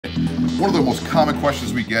One of the most common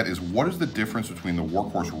questions we get is what is the difference between the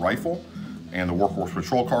WORKHORSE Rifle and the WORKHORSE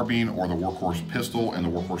Patrol Carbine, or the WORKHORSE Pistol and the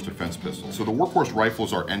WORKHORSE Defense Pistol. So the WORKHORSE Rifle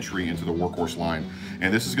is our entry into the WORKHORSE line,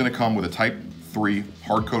 and this is going to come with a Type 3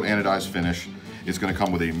 hard coat anodized finish. It's going to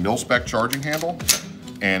come with a mil-spec charging handle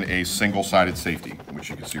and a single-sided safety,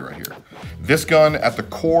 which you can see right here. This gun at the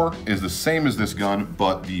core is the same as this gun,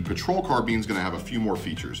 but the Patrol Carbine is gonna have a few more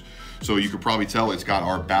features. So you could probably tell it's got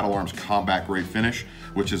our Battlearms combat grade finish,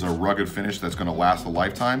 which is a rugged finish that's gonna last a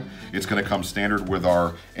lifetime. It's gonna come standard with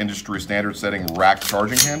our industry standard setting rack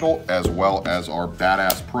charging handle, as well as our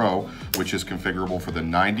Badass Pro, which is configurable for the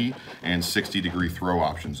 90 and 60-degree throw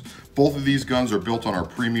options. Both of these guns are built on our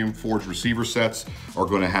premium forged receiver sets, are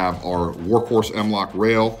gonna have our WORKHORSE M-LOK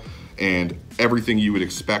rail, and everything you would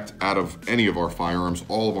expect out of any of our firearms,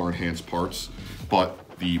 all of our enhanced parts. But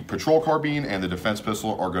the Patrol Carbine and the Defense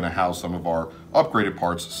Pistol are gonna house some of our upgraded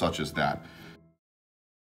parts such as that.